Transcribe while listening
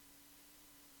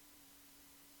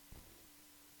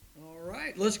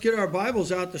right, let's get our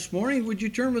Bibles out this morning. Would you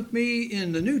turn with me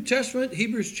in the New Testament,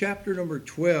 Hebrews chapter number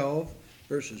 12,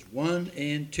 verses 1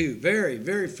 and 2. Very,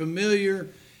 very familiar,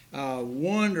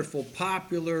 wonderful,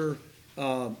 popular,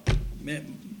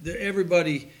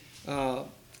 everybody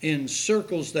in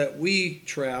circles that we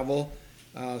travel,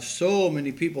 so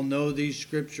many people know these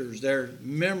scriptures. They're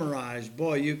memorized.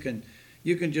 Boy, you can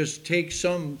just take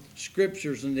some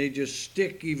scriptures and they just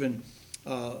stick even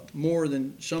more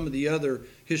than some of the other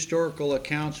historical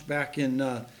accounts back in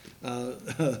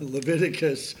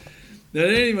Leviticus. But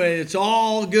anyway, it's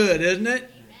all good, isn't it? Amen.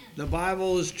 The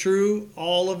Bible is true,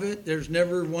 all of it. There's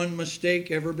never one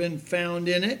mistake ever been found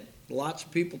in it. Lots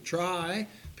of people try.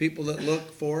 People that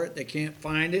look for it, they can't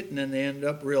find it, and then they end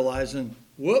up realizing,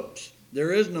 whoops,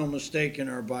 there is no mistake in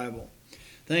our Bible.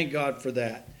 Thank God for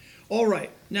that. All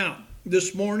right, now,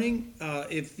 this morning,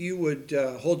 if you would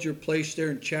hold your place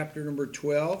there in chapter number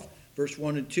 12, verse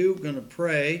 1 and 2, I'm going to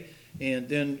pray and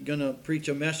then going to preach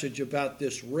a message about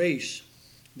this race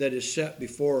that is set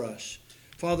before us.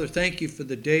 Father, thank you for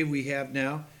the day we have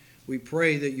now. We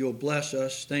pray that you'll bless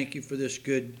us. Thank you for this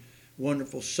good,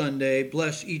 wonderful Sunday.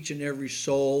 Bless each and every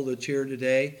soul that's here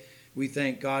today. We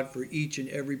thank God for each and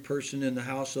every person in the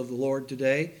house of the Lord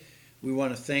today. We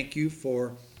want to thank you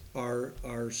for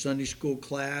our Sunday school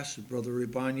class, Brother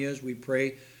Ibanez. We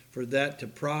pray for that to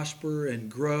prosper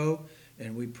and grow,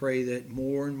 and we pray that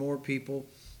more and more people,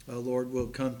 Lord, will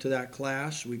come to that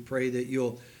class. We pray that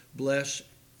you'll bless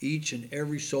each and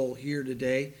every soul here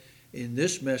today in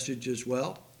this message as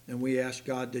well, and we ask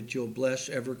God that you'll bless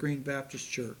Evergreen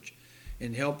Baptist Church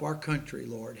and help our country,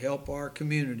 Lord, help our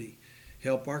community,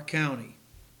 help our county.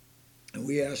 And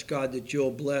we ask God that you'll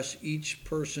bless each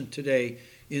person today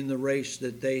in the race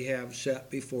that they have set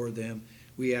before them.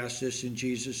 We ask this in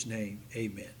Jesus' name.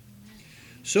 Amen.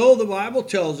 So the Bible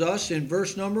tells us in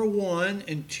verse number 1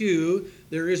 and 2,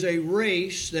 there is a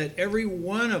race that every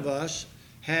one of us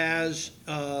has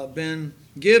been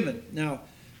given. Now,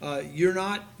 you're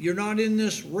not in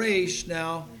this race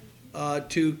now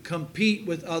to compete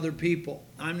with other people.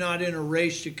 I'm not in a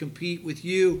race to compete with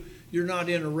you. You're not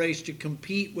in a race to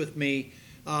compete with me.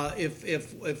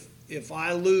 If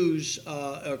I lose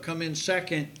or come in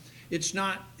second, it's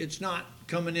not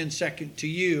coming in second to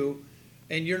you,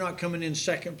 and you're not coming in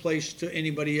second place to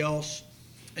anybody else.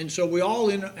 And so we all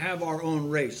have our own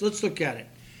race. Let's look at it.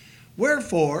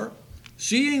 Wherefore,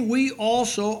 seeing we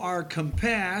also are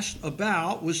compassed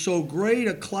about with so great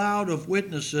a cloud of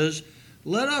witnesses,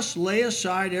 let us lay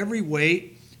aside every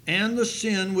weight and the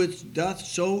sin which doth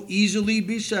so easily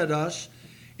beset us,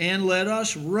 and let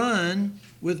us run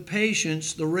with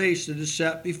patience the race that is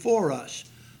set before us,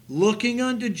 looking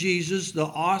unto Jesus, the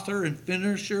author and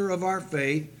finisher of our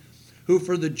faith, who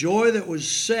for the joy that was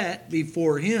set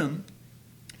before him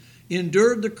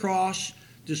endured the cross,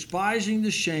 despising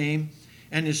the shame,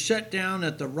 and is set down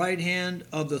at the right hand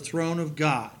of the throne of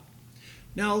God.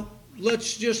 Now,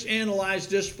 let's just analyze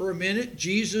this for a minute.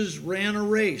 Jesus ran a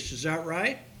race, is that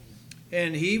right?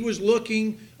 And he was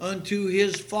looking unto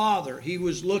his Father. He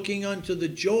was looking unto the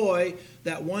joy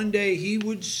that one day he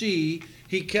would see.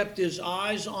 He kept his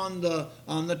eyes on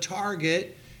the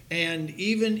target, and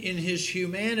even in his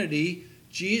humanity,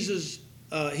 Jesus,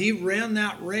 he ran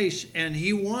that race and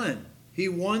he won. He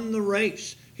won the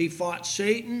race. He fought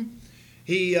Satan.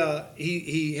 He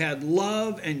had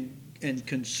love and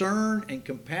concern and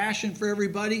compassion for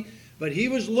everybody, but he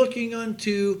was looking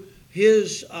unto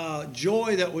his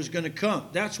joy that was going to come.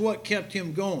 That's what kept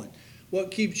him going.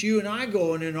 What keeps you and I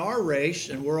going in our race,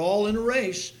 and we're all in a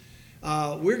race,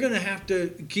 we're going to have to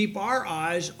keep our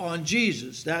eyes on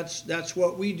Jesus. That's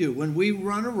what we do. When we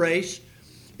run a race,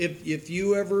 if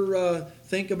you ever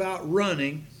think about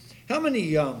running, how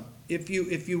many, if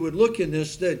you would look in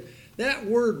this, that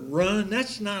word run,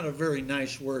 that's not a very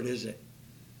nice word, is it?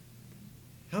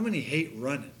 How many hate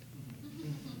running?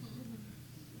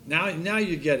 Now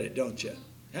you get it, don't you?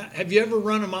 Have you ever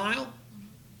run a mile?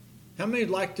 How many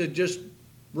would like to just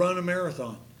run a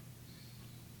marathon?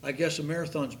 I guess a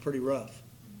marathon's pretty rough.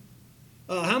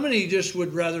 How many just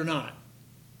would rather not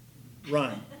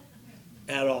run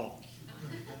at all?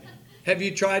 Have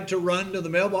you tried to run to the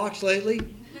mailbox lately?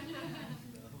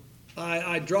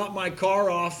 I dropped my car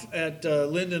off at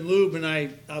Linden Lube, and I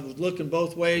was looking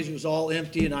both ways. It was all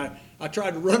empty, and I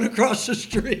tried to run across the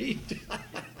street.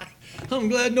 I'm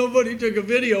glad nobody took a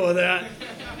video of that,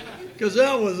 because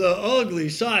that was an ugly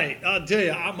sight. I'll tell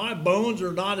you, my bones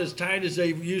are not as tight as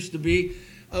they used to be.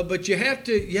 But you have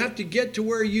to get to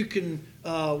where you can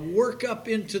work up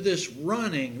into this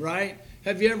running, right?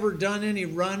 Have you ever done any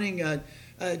running?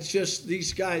 It's just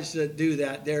these guys that do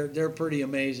that. They're pretty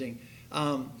amazing.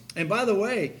 And by the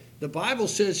way, The Bible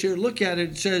says here, look at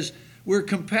it, it says, we're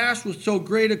compassed with so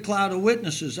great a cloud of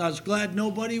witnesses. I was glad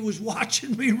nobody was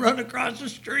watching me run across the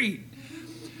street.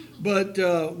 But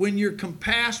when you're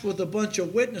compassed with a bunch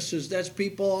of witnesses, that's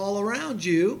people all around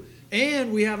you.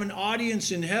 And we have an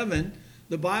audience in heaven.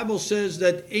 The Bible says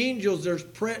that angels,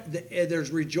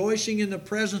 there's rejoicing in the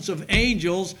presence of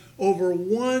angels over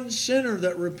one sinner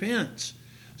that repents.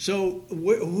 So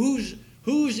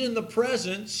who's in the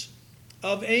presence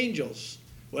of angels?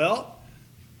 Well,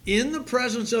 in the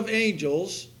presence of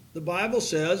angels, the Bible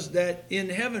says that in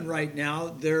heaven right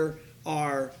now, there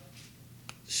are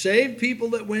saved people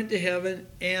that went to heaven,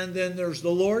 and then there's the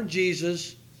Lord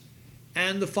Jesus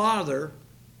and the Father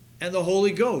and the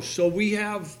Holy Ghost. So we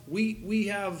have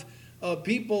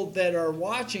people that are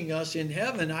watching us in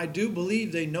heaven. I do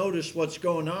believe they notice what's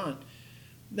going on.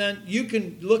 Then you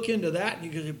can look into that and you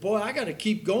can say, boy, I got to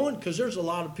keep going because there's a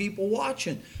lot of people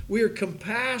watching. We are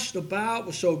compassed about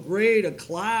with so great a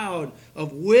cloud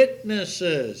of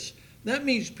witnesses. That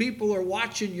means people are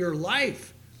watching your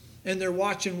life and they're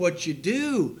watching what you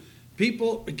do.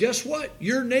 People, guess what?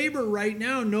 Your neighbor right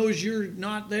now knows you're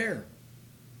not there.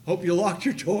 Hope you locked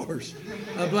your doors.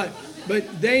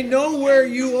 But they know where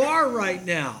you are right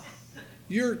now.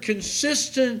 Your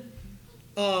consistent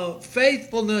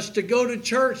faithfulness to go to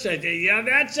church. Yeah,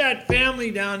 that's that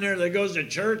family down there that goes to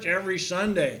church every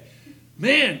Sunday.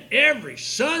 Man, every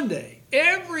Sunday.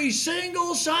 Every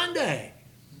single Sunday.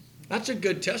 That's a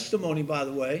good testimony, by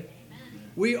the way.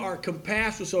 We are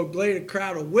compassed with so great a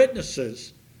crowd of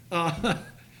witnesses. I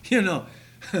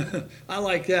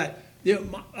like that.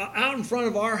 Out in front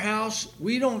of our house,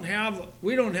 we don't have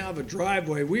a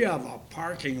driveway. We have a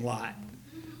parking lot.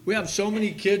 We have so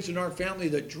many kids in our family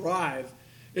that drive.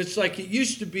 It's like it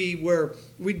used to be where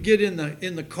we'd get in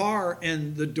the car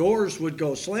and the doors would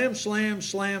go slam, slam,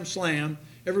 slam, slam.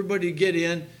 Everybody get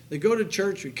in. They go to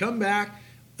church. We come back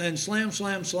and slam,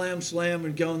 slam, slam, slam,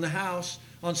 and go in the house.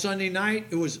 On Sunday night,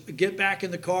 it was get back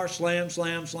in the car, slam,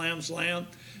 slam, slam, slam.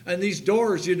 And these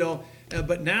doors,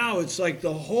 but now it's like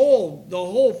the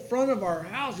whole front of our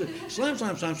house is slam,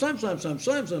 slam, slam, slam, slam, slam,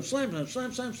 slam, slam, slam, slam,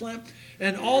 slam, slam, slam.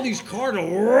 And all these cars,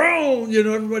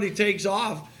 everybody takes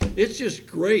off. It's just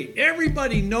great.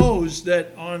 Everybody knows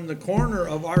that on the corner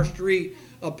of our street,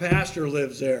 a pastor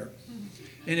lives there.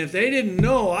 And if they didn't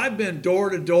know, I've been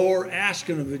door to door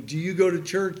asking them, do you go to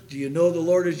church? Do you know the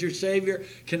Lord is your Savior?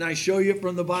 Can I show you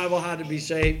from the Bible how to be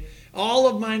saved? All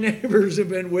of my neighbors have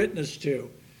been witnessed to.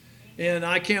 And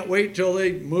I can't wait till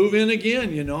they move in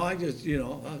again. As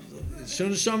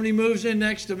soon as somebody moves in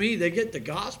next to me, they get the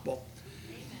gospel.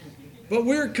 But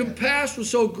we're compassed with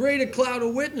so great a cloud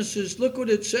of witnesses. Look what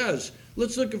it says.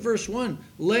 Let's look at verse 1.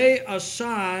 Lay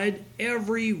aside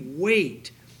every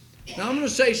weight. Now I'm going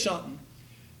to say something.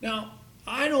 Now,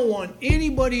 I don't want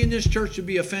anybody in this church to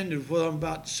be offended with what I'm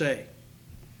about to say.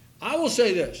 I will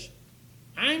say this.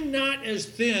 I'm not as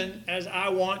thin as I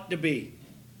want to be.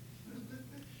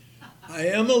 I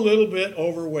am a little bit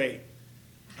overweight.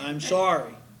 I'm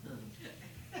sorry.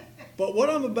 But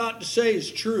what I'm about to say is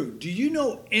true. Do you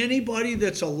know anybody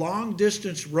that's a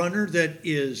long-distance runner that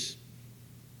is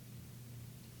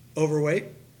overweight?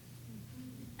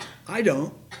 I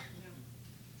don't.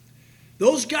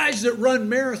 Those guys that run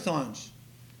marathons,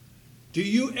 do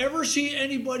you ever see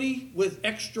anybody with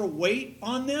extra weight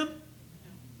on them?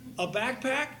 A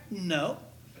backpack? No.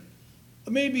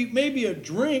 Maybe a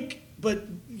drink, but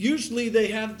usually they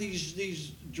have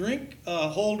these drink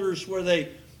holders where the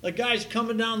guy's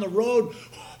coming down the road,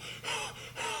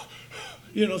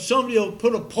 somebody will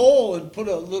put a pole and put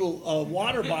a little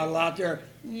water bottle out there,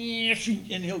 and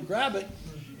he'll grab it,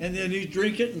 and then he'll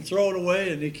drink it and throw it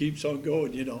away, and he keeps on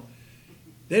going,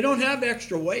 They don't have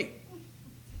extra weight.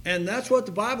 And that's what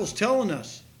the Bible's telling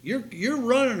us. You're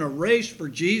running a race for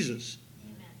Jesus.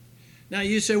 Amen. Now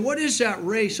you say, what is that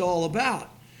race all about?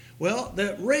 Well,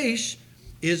 that race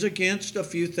is against a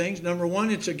few things. Number one,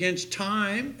 it's against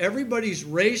time. Everybody's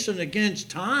racing against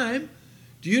time.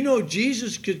 Do you know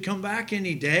Jesus could come back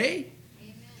any day?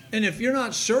 Amen. And if you're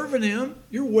not serving him,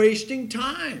 you're wasting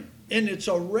time. And it's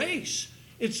a race.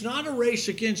 It's not a race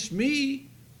against me.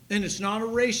 And it's not a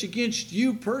race against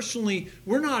you personally.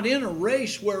 We're not in a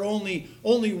race where only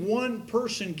one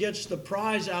person gets the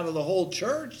prize out of the whole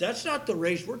church. That's not the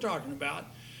race we're talking about.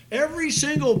 Every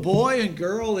single boy and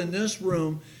girl in this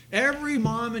room, every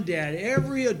mom and dad,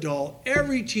 every adult,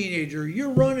 every teenager,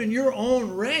 you're running your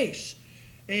own race.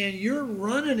 And you're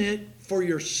running it for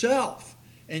yourself.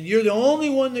 And you're the only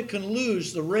one that can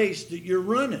lose the race that you're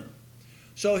running.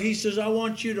 So he says, I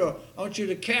want you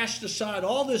to cast aside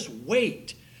all this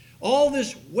weight. All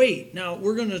this weight. Now,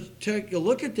 we're going to take a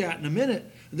look at that in a minute.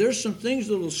 There's some things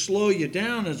that will slow you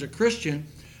down as a Christian.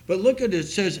 But look at it. It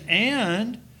says,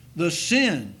 and the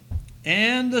sin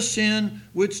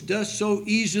which does so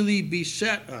easily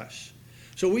beset us.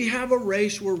 So we have a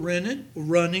race we're running,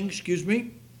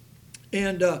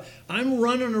 and I'm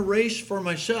running a race for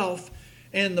myself,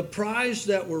 and the prize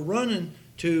that we're running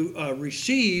to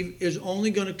receive is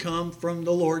only going to come from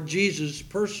the Lord Jesus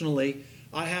personally.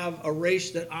 I have a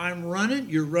race that I'm running.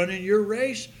 You're running your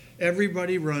race.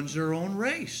 Everybody runs their own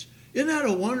race. Isn't that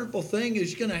a wonderful thing?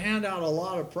 He's going to hand out a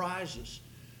lot of prizes.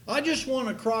 I just want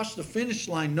to cross the finish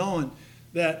line knowing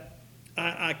that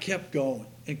I kept going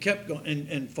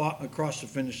and fought across the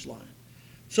finish line.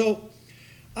 So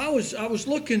I was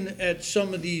looking at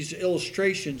some of these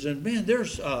illustrations, and man,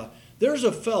 there's a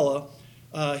fella.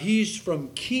 He's from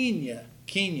Kenya,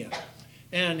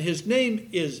 and his name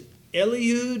is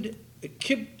Eliud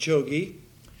Kipchoge,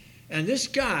 and this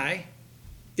guy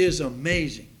is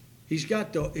amazing. He's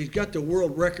got the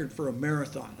world record for a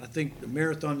marathon. I think the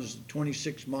marathon is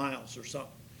 26 miles or something.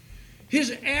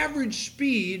 His average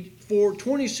speed for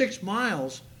 26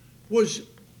 miles was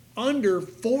under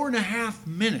 4.5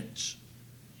 minutes.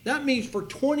 That means for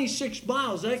 26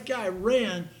 miles, that guy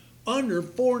ran under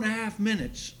 4.5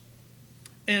 minutes.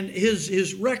 And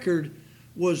his record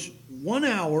was 1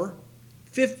 hour,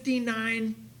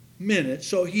 59 minutes.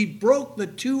 So he broke the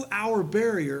 2-hour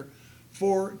barrier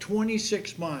for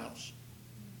 26 miles.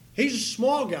 He's a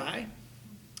small guy,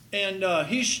 and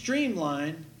he's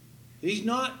streamlined. He's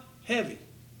not heavy.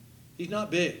 He's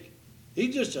not big.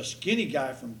 He's just a skinny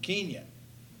guy from Kenya.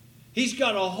 He's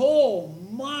got a whole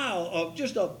mile of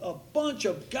just a bunch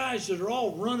of guys that are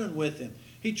all running with him.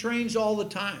 He trains all the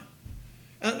time.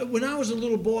 When I was a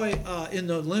little boy in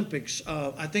the Olympics,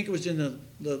 I think it was in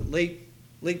the late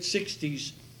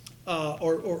 60s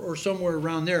or somewhere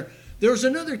around there, there was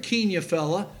another Kenya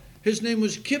fella. His name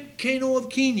was Kip Keino of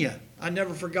Kenya. I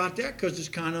never forgot that because it's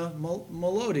kind of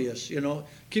melodious,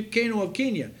 Kip Keino of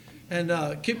Kenya. And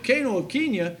Kip Keino of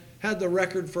Kenya had the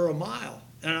record for a mile.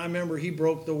 And I remember he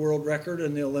broke the world record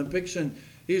in the Olympics, and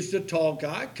he's the tall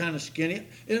guy, kind of skinny.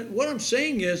 And what I'm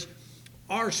saying is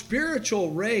our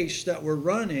spiritual race that we're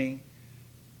running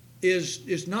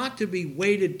is not to be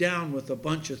weighted down with a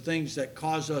bunch of things that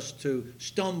cause us to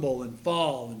stumble and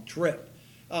fall and trip.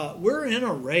 We're in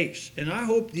a race, and I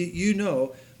hope that you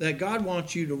know that God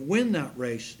wants you to win that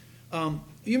race.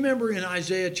 You remember in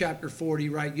Isaiah chapter 40,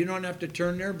 right? You don't have to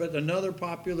turn there, but another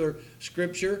popular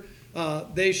scripture,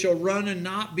 they shall run and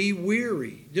not be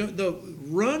weary. The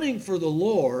running for the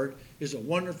Lord is a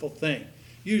wonderful thing.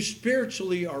 You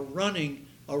spiritually are running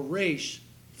a race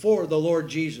for the Lord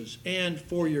Jesus and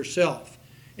for yourself.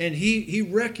 And he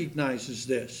recognizes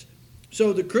this.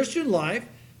 So the Christian life,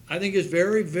 I think, is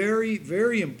very, very,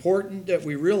 very important that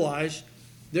we realize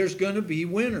there's going to be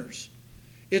winners.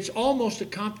 It's almost a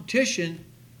competition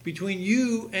between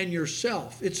you and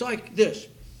yourself. It's like this.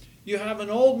 You have an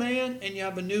old man and you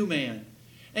have a new man.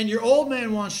 And your old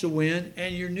man wants to win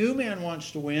and your new man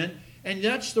wants to win. And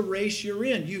that's the race you're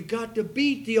in. You've got to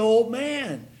beat the old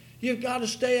man. You've got to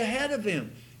stay ahead of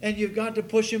him. And you've got to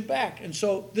push him back. And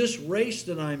so this race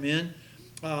that I'm in,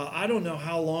 I don't know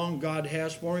how long God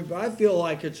has for me, but I feel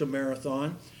like it's a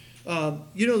marathon.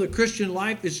 The Christian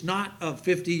life is not a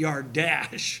 50-yard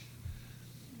dash.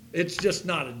 It's just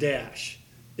not a dash.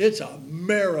 It's a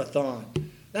marathon.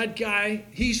 That guy,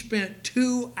 he spent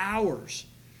 2 hours.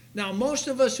 Now, most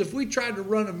of us, if we tried to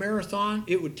run a marathon,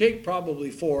 it would take probably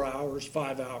 4 hours,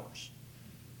 5 hours.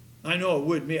 I know it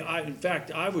would.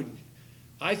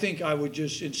 I think I would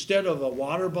just, instead of a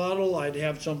water bottle, I'd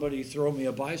have somebody throw me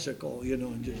a bicycle,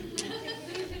 and just,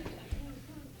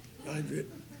 I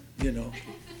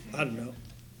don't know.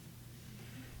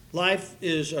 Life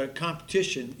is a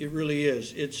competition. It really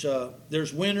is.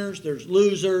 There's winners, there's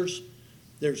losers,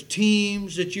 there's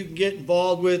teams that you can get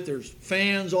involved with, there's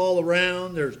fans all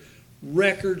around, there's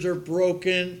records are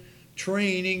broken,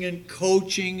 training and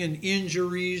coaching and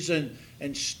injuries and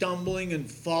stumbling and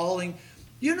falling.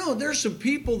 There's some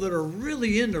people that are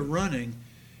really into running,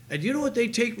 and you know what they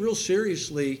take real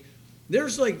seriously?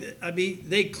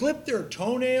 They clip their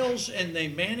toenails and they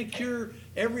manicure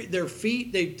their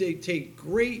feet. They take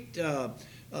great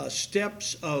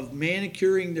steps of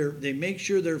manicuring they make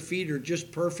sure their feet are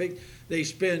just perfect. They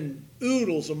spend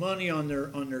oodles of money on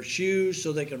their shoes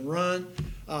so they can run.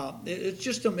 It's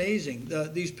just amazing.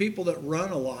 These people that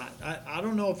run a lot. I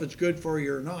don't know if it's good for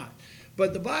you or not.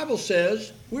 But the Bible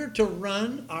says we're to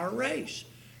run our race.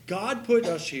 God put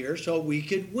us here so we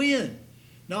could win,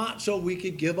 not so we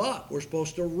could give up. We're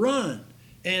supposed to run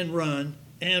and run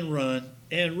and run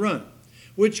and run,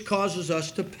 which causes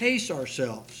us to pace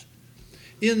ourselves.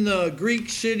 in the Greek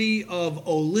city of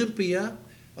Olympia,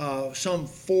 some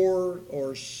 400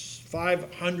 or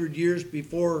 500 years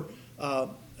before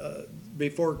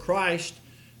Christ.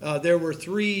 There were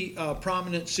three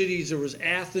prominent cities. There was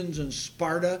Athens and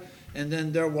Sparta, and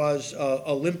then there was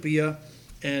Olympia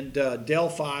and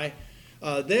Delphi.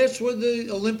 That's where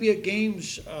the Olympic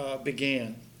Games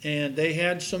began, and they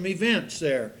had some events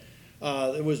there.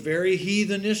 It was very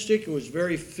heathenistic. It was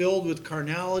very filled with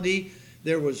carnality.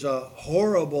 There was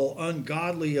horrible,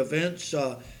 ungodly events.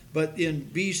 But in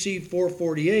BC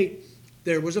 448,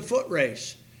 there was a foot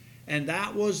race. And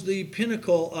that was the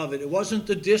pinnacle of it. It wasn't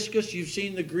the discus. You've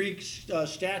seen the Greek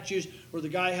statues where the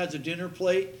guy has a dinner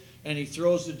plate and he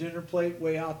throws the dinner plate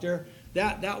way out there.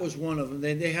 That was one of them.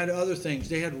 They had other things.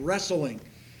 They had wrestling.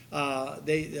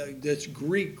 This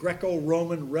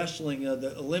Greco-Roman wrestling,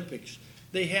 the Olympics.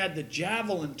 They had the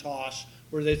javelin toss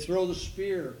where they throw the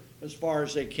spear as far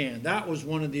as they can. That was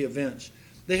one of the events.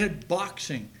 They had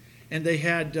boxing, and they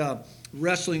had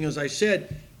wrestling, as I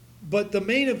said. But the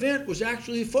main event was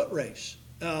actually a foot race.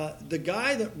 The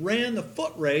guy that ran the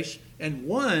foot race and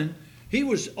won, he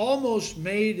was almost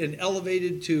made and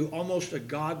elevated to almost a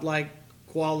godlike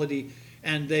quality.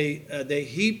 And they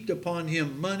heaped upon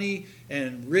him money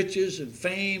and riches and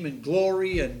fame and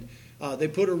glory, and they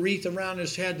put a wreath around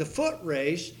his head. The foot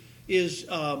race is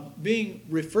being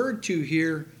referred to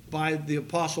here by the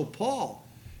Apostle Paul.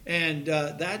 And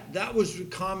that was a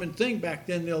common thing back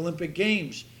then, the Olympic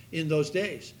Games in those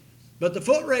days. But the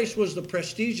foot race was the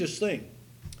prestigious thing.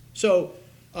 So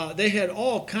they had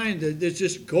all kinds of, there's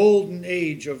this golden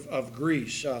age of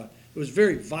Greece. It was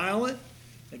very violent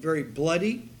and very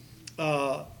bloody.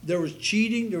 There was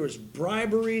cheating, there was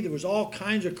bribery, there was all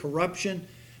kinds of corruption.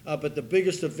 But the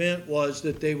biggest event was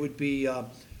that they would be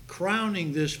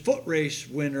crowning this foot race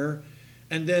winner,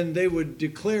 and then they would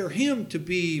declare him to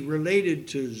be related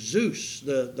to Zeus,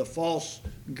 the false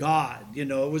god. You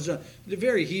know, it was a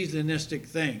very heathenistic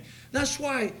thing. That's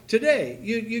why today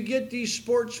you get these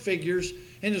sports figures,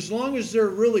 and as long as they're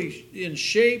really in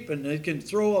shape and they can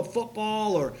throw a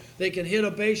football, or they can hit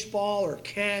a baseball or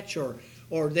catch, or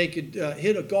they could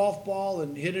hit a golf ball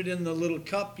and hit it in the little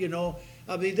cup, you know.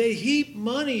 I mean, they heap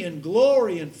money and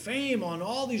glory and fame on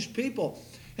all these people.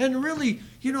 And really,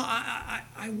 you know,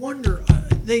 I wonder,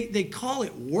 they call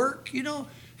it work, you know.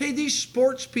 Hey, these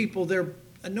sports people, they're,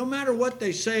 no matter what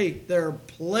they say, they're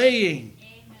playing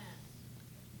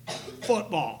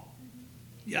football.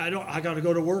 Yeah, I got to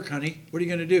go to work, honey. What are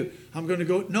you going to do? I'm going to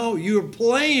go. No, you're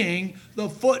playing the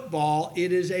football.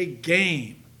 It is a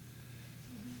game.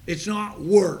 It's not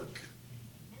work.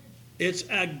 It's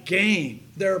a game.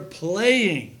 They're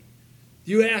playing.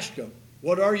 You ask them,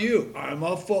 what are you? I'm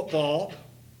a football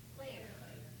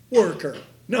worker.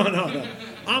 No.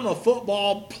 I'm a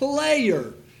football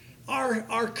player.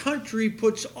 Our country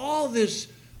puts all this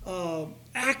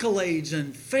accolades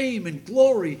and fame and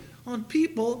glory on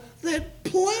people that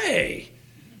play.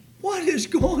 What is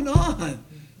going on?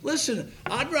 Listen,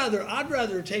 I'd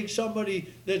rather take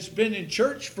somebody that's been in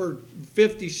church for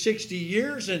 50, 60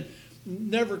 years and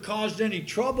never caused any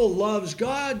trouble, loves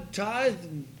God, tithed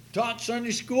and taught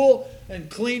Sunday school, and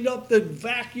cleaned up the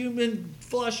vacuum and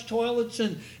flushed toilets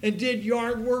and did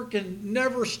yard work and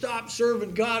never stopped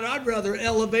serving God. I'd rather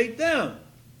elevate them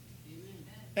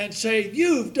and say,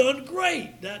 you've done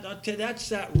great. That's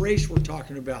that race we're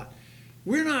talking about.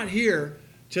 We're not here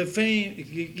to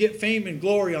get fame and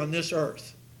glory on this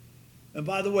earth. And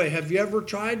by the way, have you ever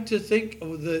tried to think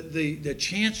of the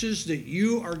chances that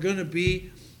you are going to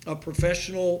be a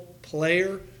professional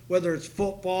player, whether it's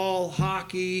football,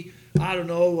 hockey, I don't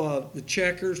know, the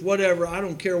checkers, whatever, I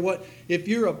don't care what. If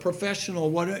you're a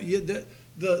professional, whatever,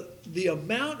 the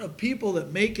amount of people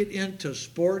that make it into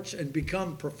sports and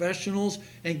become professionals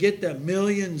and get the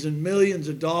millions and millions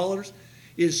of dollars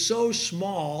is so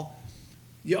small,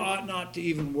 you ought not to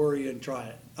even worry and try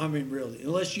it. I mean, really,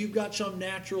 unless you've got some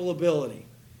natural ability.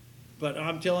 But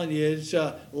I'm telling you, it's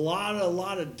a lot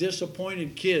of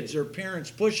disappointed kids. Their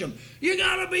parents push them. You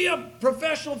got to be a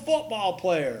professional football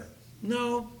player.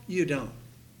 No, you don't.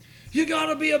 You got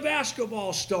to be a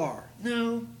basketball star.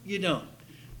 No, you don't,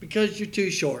 because you're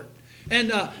too short.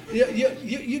 And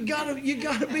you gotta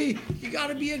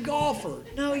be a golfer.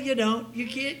 No, you don't. You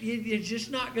can't. You're just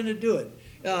not going to do it.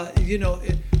 You know.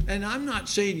 And I'm not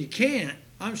saying you can't.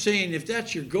 I'm saying if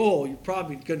that's your goal, you're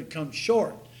probably going to come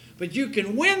short. But you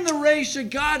can win the race that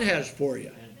God has for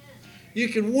you. You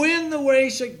can win the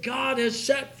race that God has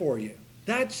set for you.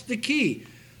 That's the key.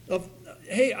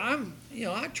 Hey,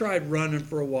 I tried running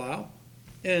for a while,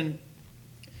 and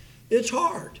it's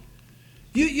hard.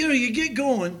 You get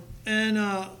going, and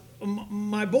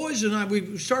my boys and I,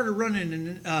 we started running in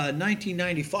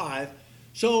 1995.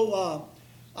 So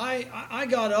I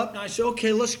got up and I said,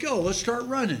 okay, let's go. Let's start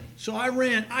running. So I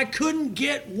ran. I couldn't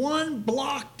get one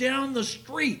block down the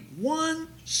street, one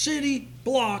city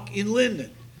block in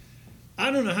Linden. I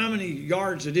don't know how many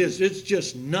yards it is. It's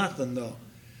just nothing, though.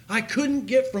 I couldn't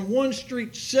get from one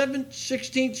street,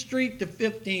 16th Street to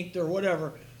 15th or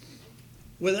whatever,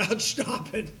 without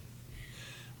stopping.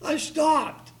 I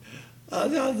stopped.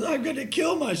 I'm going to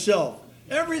kill myself.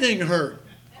 Everything hurt.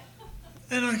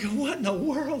 And I go, what in the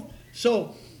world?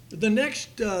 So the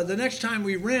next time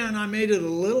we ran, I made it a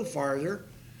little farther.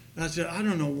 And I said, I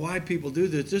don't know why people do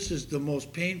this. This is the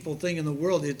most painful thing in the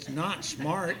world. It's not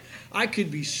smart. I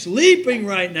could be sleeping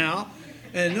right now.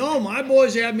 And no, my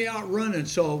boys had me out running.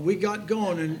 So we got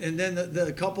going. And then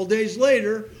a couple days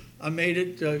later, I made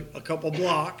it a couple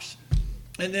blocks.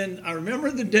 And then I remember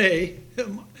the day,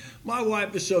 my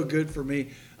wife is so good for me.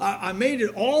 I made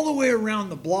it all the way around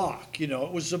the block. You know,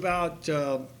 it was about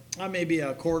maybe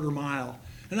a quarter mile.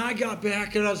 And I got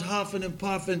back and I was huffing and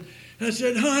puffing. And I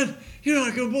said, hon, you're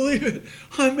not going to believe it.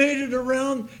 I made it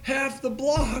around half the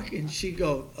block. And she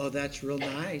goes, oh, that's real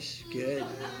nice. Good.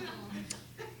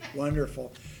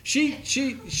 Wonderful.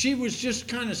 She was just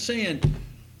kind of saying,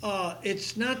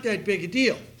 it's not that big a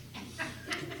deal.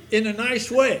 In a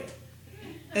nice way.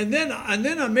 And then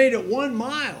I made it 1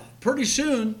 mile. Pretty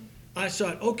soon, I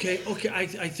thought, okay, I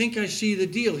think I see the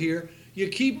deal here. You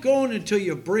keep going until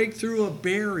you break through a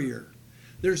barrier.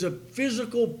 There's a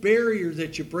physical barrier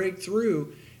that you break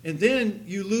through, and then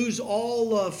you lose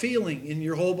all feeling in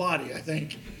your whole body, I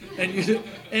think. And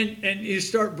you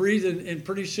start breathing, and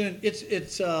pretty soon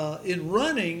it's in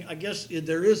running. I guess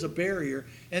there is a barrier,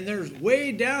 and there's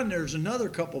way down there's another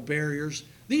couple barriers.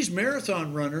 These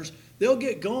marathon runners, they'll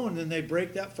get going, and they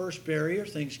break that first barrier.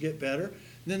 Things get better.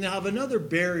 And then they'll have another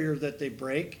barrier that they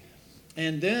break,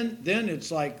 and then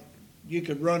it's like you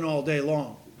could run all day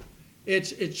long.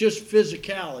 It's just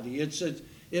physicality.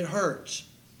 It hurts,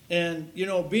 and you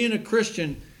know, being a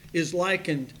Christian is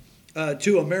likened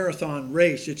to a marathon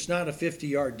race. It's not a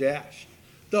 50-yard dash.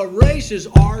 The race is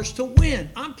ours to win.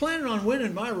 I'm planning on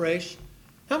winning my race.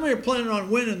 How many are planning on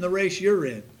winning the race you're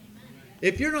in?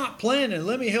 If you're not planning,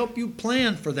 let me help you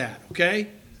plan for that, okay?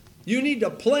 You need to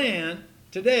plan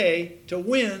today to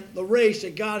win the race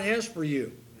that God has for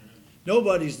you.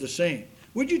 Nobody's the same.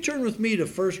 Would you turn with me to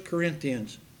 1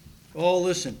 Corinthians? Oh,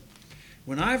 listen.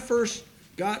 When I first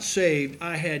got saved,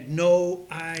 I had no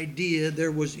idea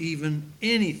there was even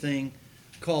anything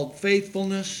called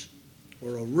faithfulness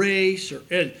or a race.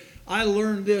 And I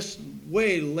learned this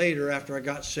way later after I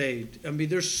got saved. I mean,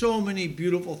 there's so many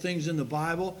beautiful things in the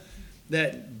Bible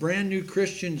that brand new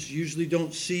Christians usually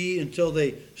don't see until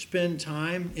they spend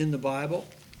time in the Bible.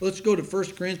 Let's go to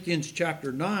 1 Corinthians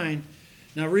chapter 9.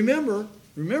 Now remember,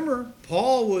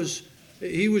 Paul was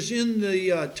in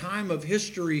the time of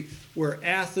history where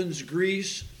Athens,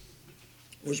 Greece,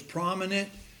 was prominent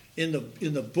in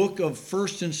the book of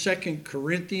 1st and 2nd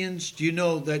Corinthians. Do you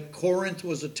know that Corinth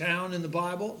was a town in the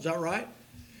Bible? Is that right?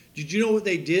 Did you know what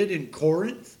they did in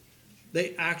Corinth?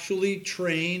 They actually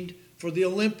trained for the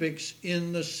Olympics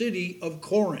in the city of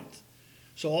Corinth.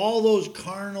 So all those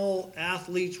carnal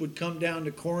athletes would come down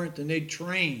to Corinth and they'd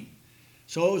train.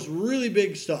 So it was really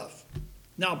big stuff.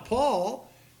 Now Paul,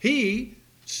 he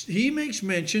makes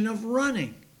mention of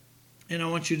running. And I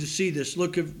want you to see this.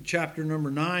 Look at chapter number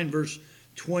 9, verse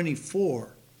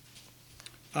 24.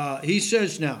 He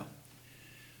says now,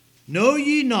 know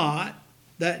ye not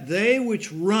that they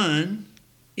which run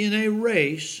in a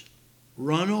race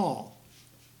run all,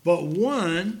 but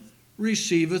one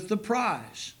receiveth the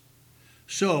prize.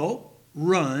 So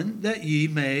run that ye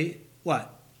may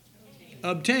what?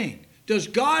 Obtain. Does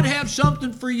God have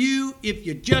something for you if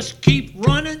you just keep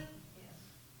running?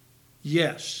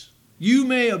 Yes. You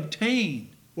may obtain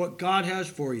what God has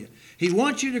for you. He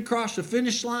wants you to cross the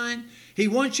finish line. He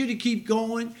wants you to keep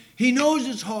going. He knows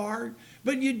it's hard,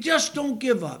 but you just don't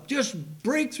give up. Just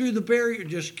break through the barrier.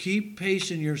 Just keep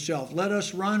pacing yourself. Let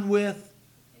us run with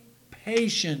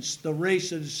patience the race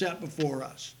that is set before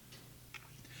us.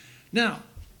 Now,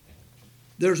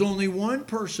 there's only one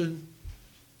person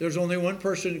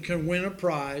who can win a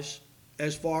prize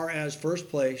as far as first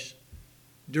place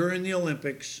during the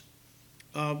Olympics.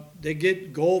 They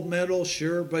get gold medals,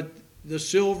 sure, but the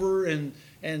silver and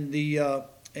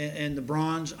the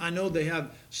bronze, I know they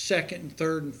have second and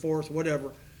third and fourth,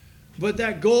 whatever. But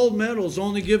that gold medal is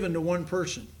only given to one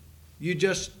person. You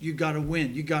got to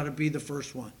win. You got to be the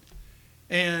first one.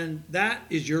 And that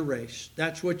is your race.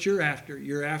 That's what you're after.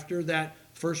 You're after that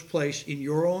first place in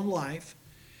your own life.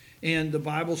 And the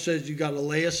Bible says you got to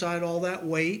lay aside all that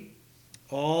weight,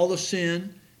 all the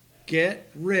sin. Get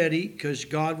ready, because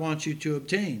God wants you to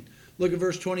obtain. Look at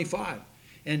verse 25.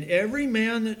 And every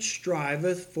man that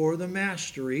striveth for the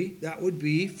mastery, that would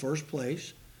be first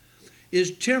place,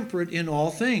 is temperate in all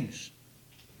things.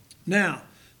 Now,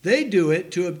 they do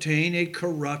it to obtain a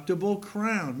corruptible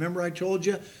crown. Remember I told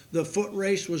you the foot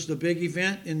race was the big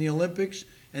event in the Olympics,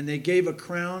 and they gave a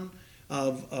crown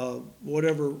of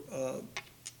whatever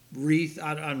wreath,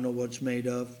 I don't know what it's made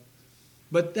of,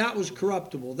 but that was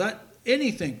corruptible. That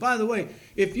anything. By the way,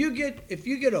 if you get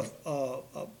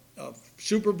a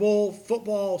Super Bowl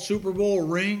football Super Bowl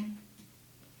ring,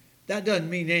 that doesn't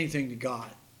mean anything to God.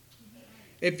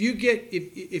 If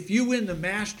you win the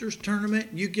Masters tournament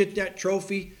and you get that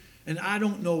trophy, and I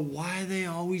don't know why they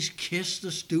always kiss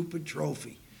the stupid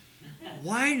trophy.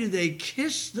 Why do they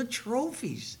kiss the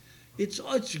trophies? It's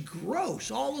gross.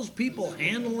 All those people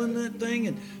handling that thing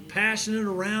and passing it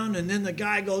around, and then the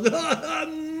guy goes,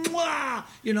 mwah!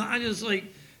 I just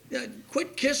like,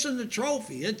 quit kissing the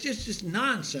trophy. It's just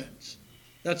nonsense.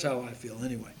 That's how I feel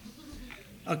anyway.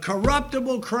 A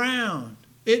corruptible crown.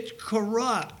 It's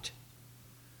corrupt.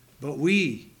 But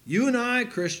you and I,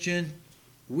 Christian,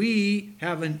 we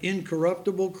have an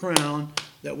incorruptible crown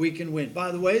that we can win. By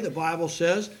the way, the Bible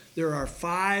says there are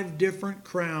 5 different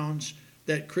crowns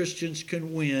that Christians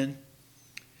can win.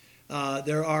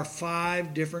 There are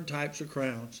 5 different types of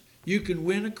crowns. You can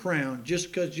win a crown just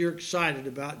because you're excited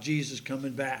about Jesus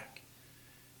coming back.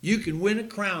 You can win a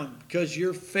crown because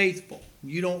you're faithful.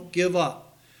 You don't give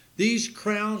up. These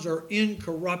crowns are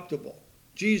incorruptible.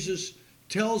 Jesus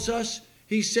tells us,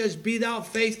 he says, be thou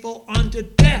faithful unto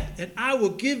death, and I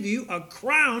will give you a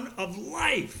crown of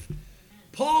life.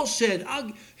 Paul said,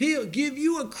 he'll give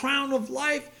you a crown of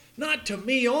life, not to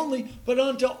me only, but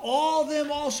unto all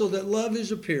them also that love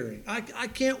his appearing. I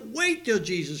can't wait till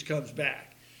Jesus comes back.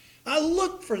 I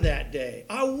look for that day.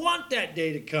 I want that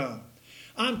day to come.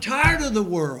 I'm tired of the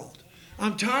world.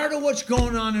 I'm tired of what's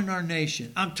going on in our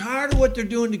nation. I'm tired of what they're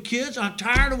doing to kids. I'm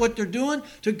tired of what they're doing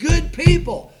to good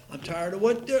people. I'm tired of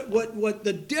what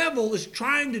the devil is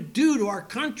trying to do to our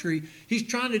country. He's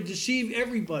trying to deceive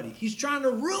everybody. He's trying to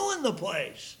ruin the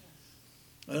place.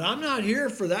 And I'm not here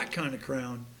for that kind of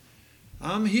crown.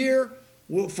 I'm here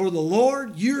for the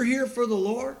Lord. You're here for the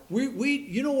Lord.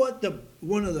 You know what?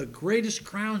 One of the greatest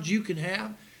crowns you can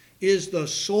have is the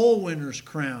soul winner's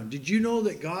crown. Did you know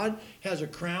that God has a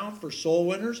crown for soul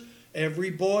winners?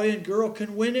 Every boy and girl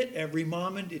can win it. Every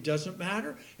mom, and it doesn't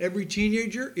matter. Every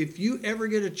teenager, if you ever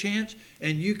get a chance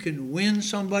and you can win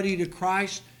somebody to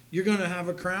Christ, you're going to have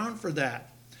a crown for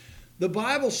that. The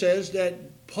Bible says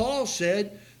that Paul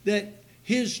said that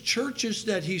his churches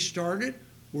that he started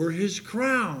were his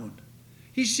crown.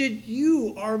 He said,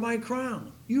 you are my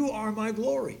crown. You are my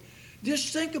glory.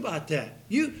 Just think about that.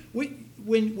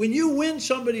 When you win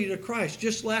somebody to Christ,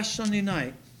 just last Sunday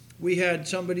night, we had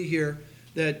somebody here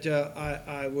that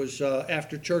I was,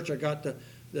 after church, I got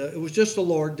it was just the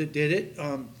Lord that did it,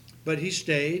 but he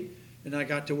stayed, and I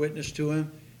got to witness to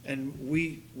him, and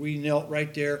we knelt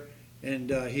right there,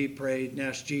 and he prayed and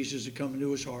asked Jesus to come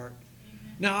into his heart.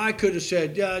 Amen. Now, I could have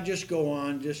said, yeah, just go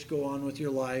on with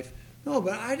your life. No,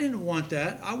 but I didn't want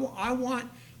that.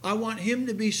 I want him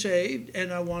to be saved,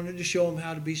 and I wanted to show him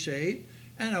how to be saved,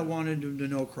 and I wanted him to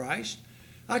know Christ.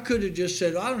 I could have just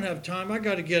said, I don't have time. I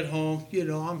got to get home.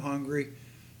 I'm hungry.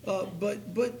 But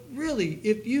really,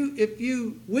 if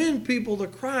you win people to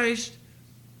Christ,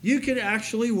 you can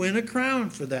actually win a crown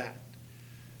for that.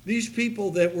 These people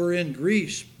that were in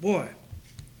Greece, boy,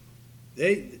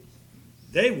 they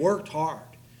worked hard,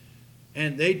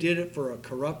 and they did it for a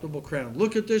corruptible crown.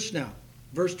 Look at this now.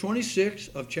 Verse 26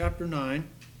 of chapter 9.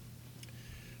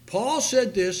 Paul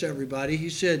said this, everybody. He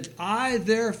said, I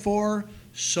therefore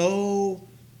so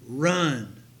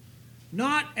run,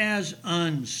 not as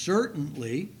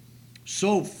uncertainly,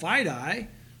 so fight I,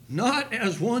 not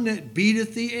as one that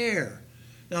beateth the air.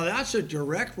 Now that's a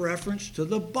direct reference to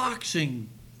the boxing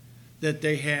that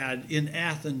they had in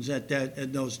Athens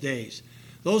in those days.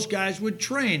 Those guys would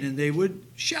train and they would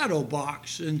shadow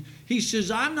box. And he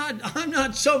says, I'm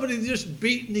not somebody just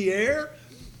beating the air.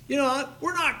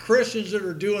 We're not Christians that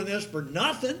are doing this for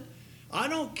nothing. I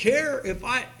don't care if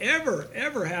I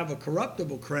ever have a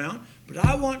corruptible crown, but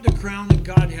I want the crown that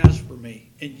God has for me.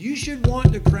 And you should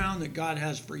want the crown that God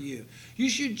has for you. You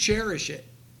should cherish it.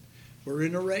 We're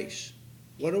in a race.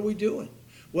 What are we doing?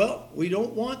 Well, we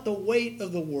don't want the weight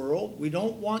of the world. We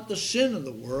don't want the sin of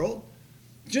the world.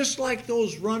 Just like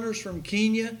those runners from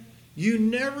Kenya, you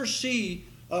never see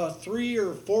a 300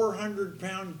 or 400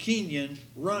 pound Kenyan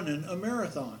running a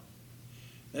marathon.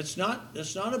 That's not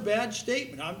a bad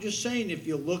statement. I'm just saying, if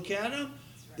you look at them,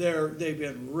 They've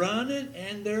been running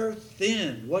and they're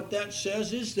thin. What that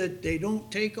says is that they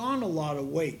don't take on a lot of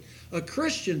weight. A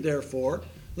Christian, therefore,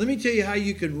 let me tell you how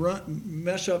you can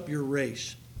mess up your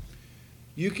race.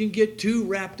 You can get too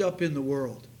wrapped up in the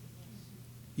world.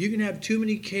 You can have too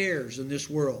many cares in this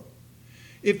world.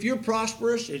 If you're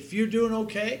prosperous, if you're doing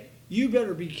okay, you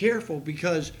better be careful,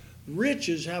 because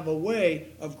riches have a way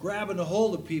of grabbing a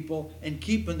hold of people and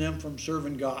keeping them from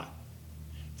serving God.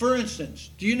 For instance,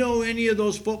 do you know any of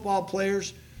those football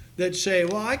players that say,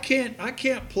 well, I can't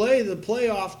play the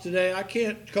playoffs today. I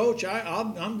can't coach.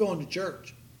 I'm going to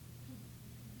church.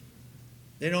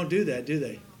 They don't do that, do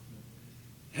they?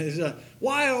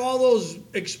 Why are all those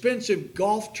expensive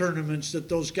golf tournaments that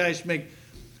those guys make?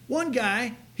 One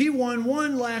guy, he won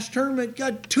one last tournament,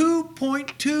 got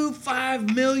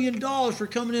 $2.25 million for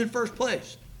coming in first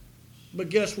place. But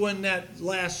guess when that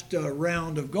last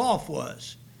round of golf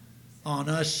was? On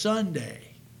a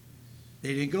Sunday.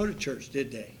 They didn't go to church,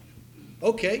 did they?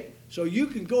 Okay, so you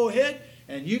can go ahead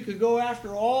and you can go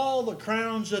after all the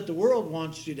crowns that the world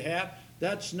wants you to have.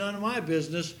 That's none of my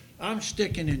business. I'm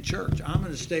sticking in church. I'm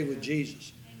going to stay with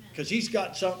Jesus, because he's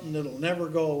got something that'll never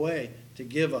go away to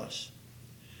give us.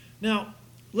 Now,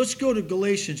 let's go to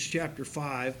Galatians chapter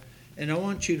 5, and I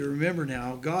want you to remember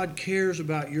now, God cares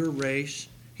about your race.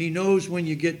 He knows when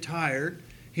you get tired.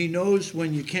 He knows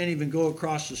when you can't even go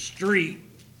across the street.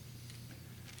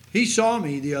 He saw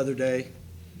me the other day.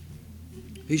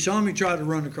 He saw me try to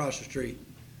run across the street.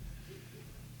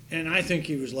 And I think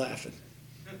he was laughing.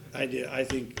 I did. I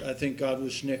think God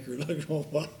was snickering. Like,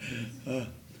 oh,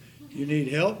 you need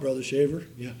help, Brother Shaver?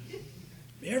 Yeah.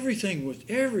 Everything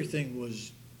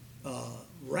was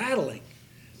rattling.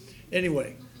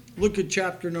 Anyway, look at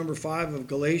chapter number 5 of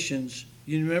Galatians.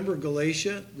 You remember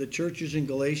Galatia, the churches in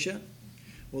Galatia?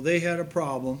 Well, they had a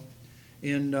problem.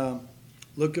 And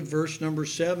look at verse number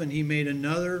 7. He made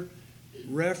another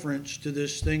reference to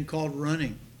this thing called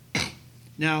running.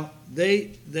 Now,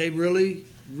 they really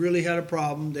had a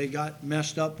problem. They got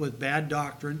messed up with bad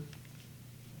doctrine.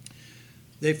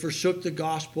 They forsook the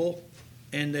gospel,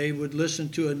 and they would listen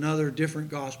to another different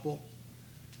gospel.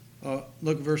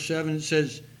 Look at verse 7. It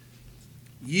says,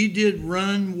 ye did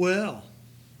run well.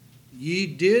 Ye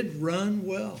did run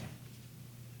well.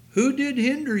 Who did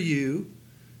hinder you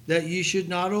that ye should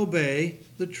not obey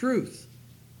the truth?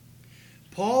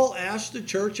 Paul asked the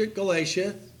church at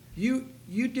Galatia, you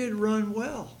did run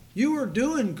well. You were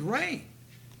doing great.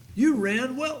 You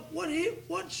ran well.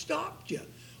 What stopped you?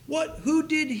 Who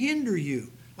did hinder you?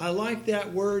 I like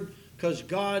that word because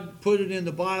God put it in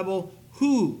the Bible.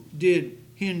 Who did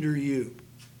hinder you?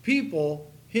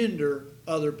 People hinder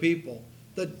other people.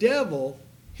 The devil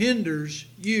hinders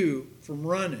you from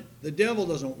running. The devil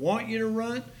doesn't want you to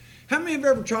run. How many have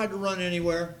ever tried to run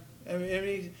anywhere? I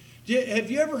mean, have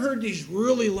you ever heard these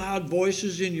really loud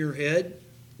voices in your head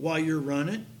while you're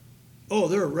running? Oh,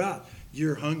 they're right.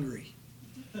 You're hungry.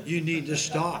 You need to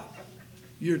stop.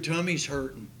 Your tummy's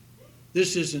hurting.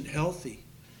 This isn't healthy.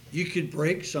 You could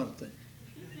break something.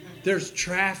 There's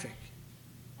traffic.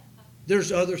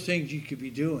 There's other things you could be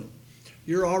doing.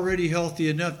 You're already healthy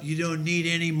enough. You don't need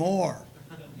any more.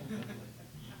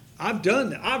 I've done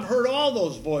that. I've heard all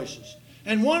those voices.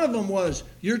 And one of them was,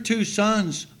 your 2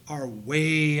 sons are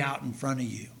way out in front of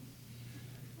you.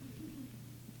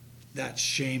 That's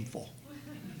shameful.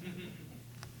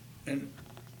 And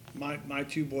my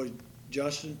 2 boys,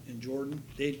 Justin and Jordan,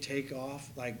 they'd take off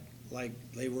like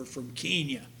they were from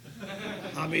Kenya.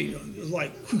 I mean, it was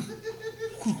like,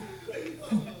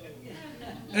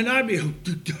 and I'd be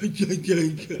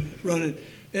running.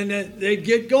 And then they'd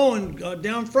get going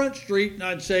down Front Street, and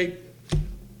I'd say,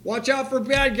 watch out for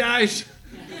bad guys.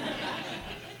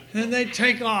 And they'd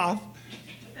take off.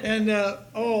 And,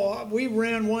 we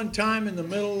ran one time in the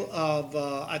middle of,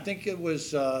 I think it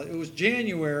was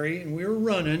January, and we were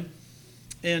running.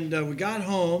 And we got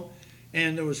home,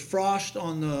 and there was frost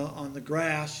on the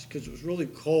grass because it was really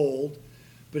cold,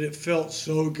 but it felt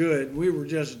so good. We were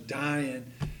just dying.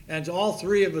 And all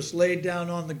 3 of us laid down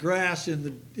on the grass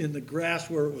in the grass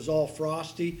where it was all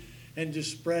frosty, and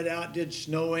just spread out, did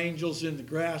snow angels in the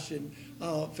grass, and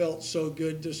it felt so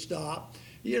good to stop.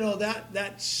 You know,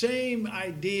 that same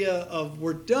idea of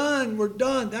we're done,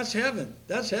 that's heaven.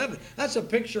 That's heaven. That's a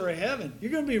picture of heaven.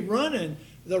 You're going to be running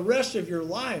the rest of your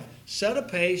life. Set a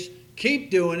pace,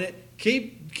 keep doing it,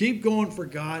 keep going for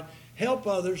God, help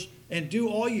others, and do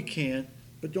all you can,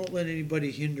 but don't let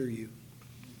anybody hinder you.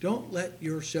 Don't let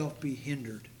yourself be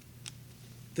hindered.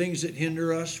 Things that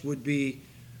hinder us would be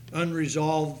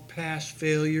unresolved past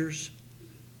failures.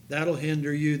 That'll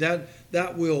hinder you.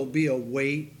 That will be a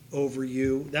weight over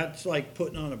you. That's like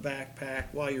putting on a backpack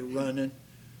while you're running.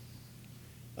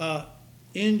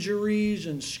 Injuries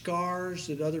and scars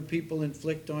that other people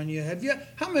inflict on you.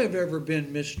 How many have ever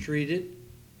been mistreated?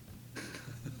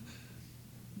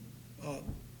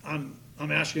 I'm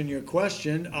asking you a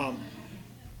question.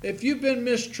 If you've been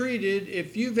mistreated,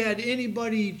 if you've had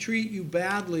anybody treat you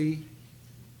badly,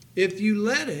 if you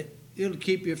let it, it'll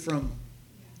keep you from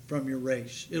your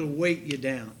race. It'll weight you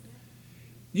down.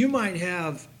 You might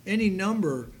have any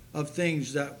number of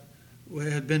things that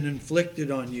have been inflicted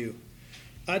on you.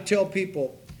 I tell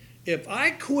people, if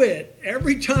I quit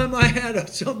every time I had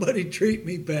somebody treat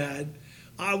me bad,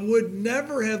 I would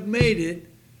never have made it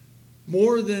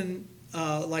more than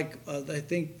I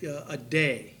think a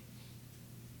day.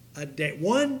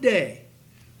 One day.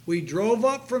 We drove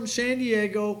up from San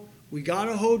Diego. We got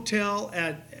a hotel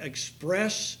at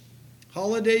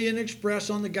Holiday Inn Express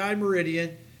on the Guide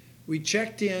Meridian. We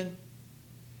checked in.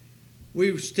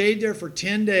 We stayed there for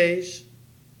 10 days.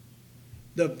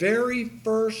 The very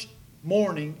first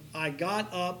morning, I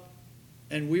got up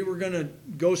and we were going to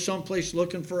go someplace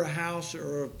looking for a house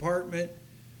or an apartment.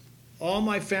 All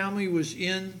my family was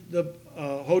in the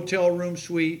hotel room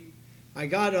suite. I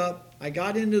got up. I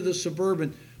got into the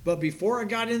Suburban. But before I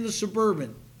got in the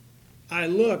Suburban, I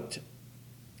looked,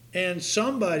 and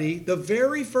somebody, the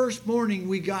very first morning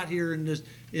we got here into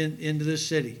this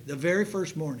city, the very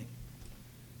first morning,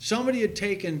 somebody had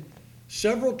taken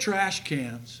several trash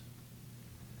cans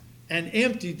and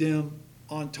emptied them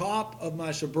on top of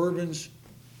my Suburban's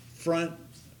front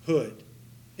hood.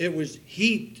 It was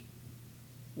heaped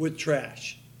with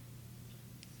trash.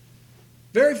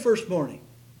 Very first morning.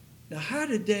 Now,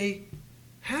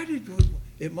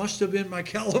 it must have been my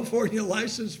California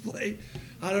license plate.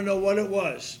 I don't know what it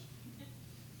was,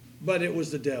 but it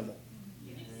was the devil.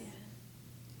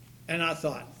 And I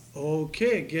thought,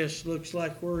 okay, I guess looks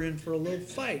like we're in for a little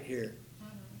fight here.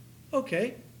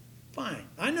 Okay, fine.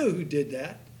 I know who did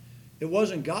that. It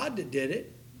wasn't God that did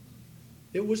it.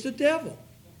 It was the devil.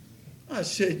 I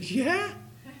said, yeah?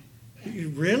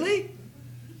 Really?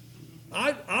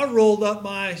 I rolled up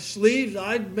my sleeves.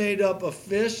 I'd made up a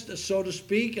fist, so to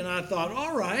speak, and I thought,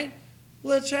 all right,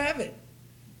 let's have it.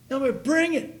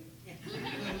 Bring it.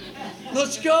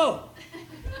 Let's go.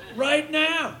 Right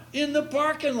now, in the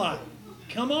parking lot.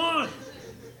 Come on.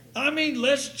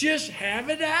 Let's just have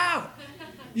it out.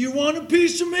 You want a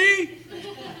piece of me?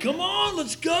 Come on,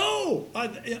 let's go.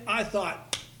 I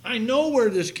thought, I know where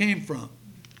this came from.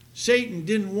 Satan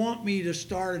didn't want me to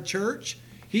start a church.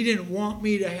 He didn't want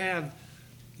me to have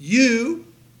you.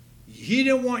 He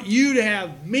didn't want you to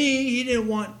have me. He didn't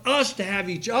want us to have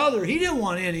each other. He didn't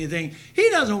want anything. He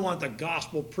doesn't want the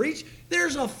gospel preached.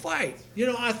 There's a fight.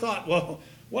 I thought, well,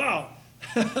 wow,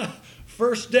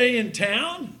 first day in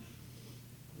town?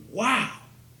 Wow.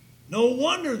 No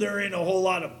wonder there ain't a whole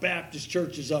lot of Baptist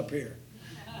churches up here.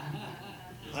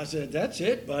 I said, that's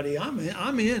it, buddy. I'm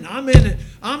in it.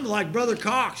 I'm like Brother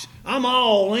Cox. I'm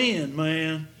all in,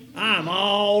 man. I'm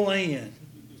all in.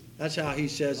 That's how he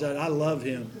says that. I love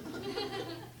him.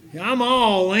 I'm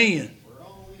all in.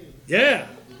 Yeah.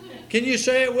 Can you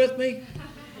say it with me?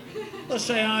 Let's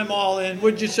say I'm all in.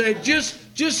 Would you say, just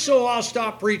so I'll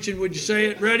stop preaching, would you say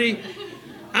it? Ready?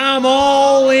 I'm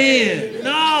all in.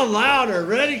 No, louder.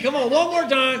 Ready? Come on, one more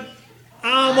time.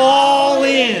 I'm all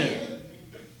in.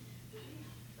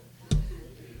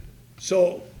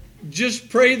 So just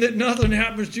pray that nothing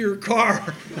happens to your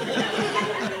car.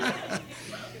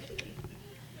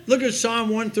 Look at Psalm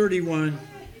 131.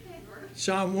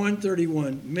 Psalm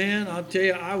 131. Man, I'll tell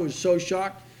you, I was so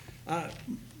shocked.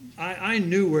 I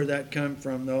knew where that came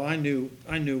from, though. I knew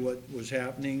what was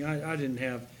happening. I didn't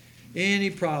have any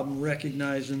problem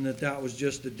recognizing that was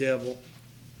just the devil.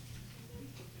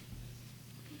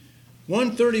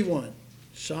 131.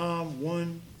 Psalm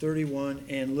 131.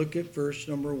 And look at verse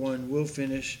number 1. We'll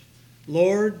finish.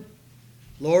 Lord,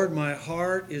 my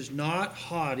heart is not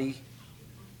haughty.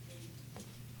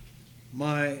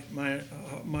 My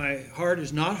heart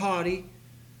is not haughty,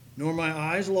 nor my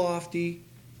eyes lofty.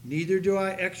 Neither do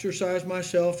I exercise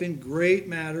myself in great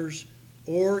matters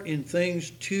or in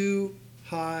things too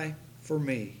high for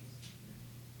me.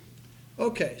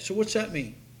 Okay, so what's that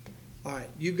mean? All right,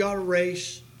 you got a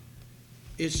race.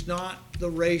 It's not the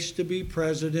race to be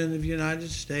president of the United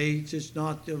States. It's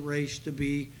not the race to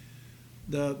be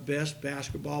the best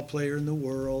basketball player in the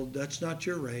world. That's not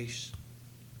your race.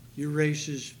 Your race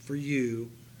is for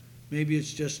you. Maybe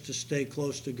it's just to stay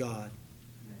close to God.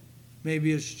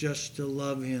 Maybe it's just to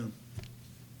love Him.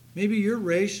 Maybe your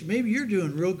race, maybe you're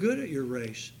doing real good at your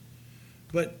race,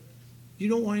 but you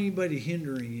don't want anybody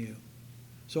hindering you.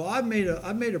 So I've made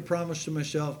a promise to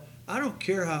myself. I don't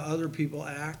care how other people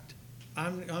act.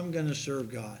 I'm going to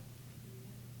serve God.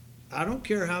 I don't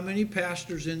care how many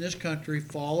pastors in this country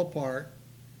fall apart.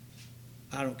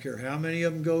 I don't care how many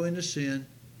of them go into sin.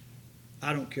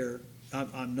 I don't care.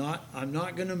 I'm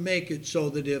not going to make it so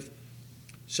that if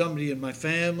somebody in my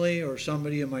family or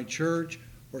somebody in my church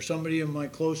or somebody in my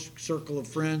close circle of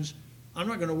friends, I'm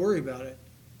not going to worry about it.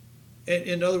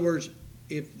 In other words,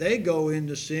 if they go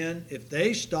into sin, if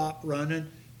they stop running,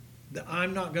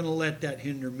 I'm not going to let that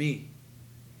hinder me.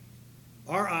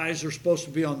 Our eyes are supposed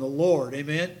to be on the Lord.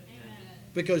 Amen? Amen.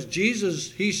 Because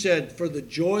Jesus, he said, for the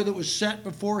joy that was set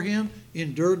before him,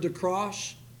 endured the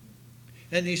cross.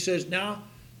 And he says, now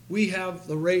we have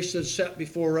the race that's set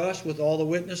before us with all the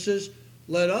witnesses.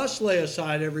 Let us lay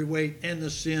aside every weight and the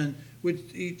sin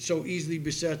which so easily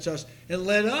besets us, and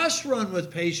let us run with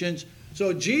patience.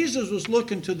 So Jesus was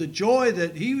looking to the joy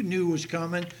that he knew was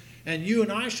coming, and you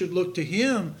and I should look to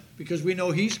him because we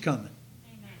know he's coming.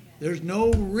 Amen. There's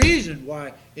no reason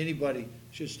why anybody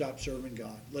should stop serving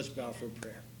God. Let's bow for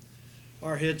prayer.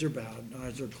 Our heads are bowed,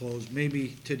 eyes are closed.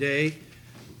 Maybe today,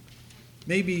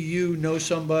 maybe you know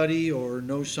somebody or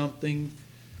know something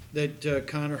that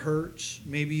kind of hurts.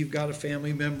 Maybe you've got a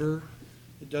family member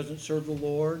that doesn't serve the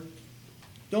Lord.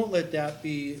 Don't let that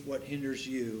be what hinders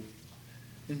you.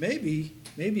 And maybe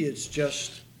it's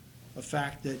just a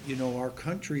fact that, our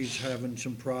country's having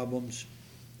some problems.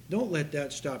 Don't let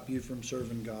that stop you from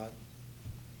serving God.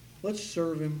 Let's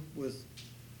serve him with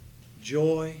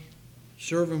joy.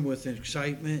 Serve him with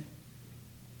excitement.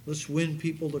 Let's win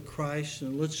people to Christ,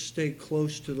 and let's stay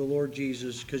close to the Lord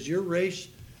Jesus, because your race,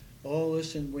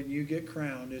 listen, when you get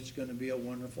crowned, it's going to be a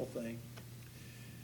wonderful thing.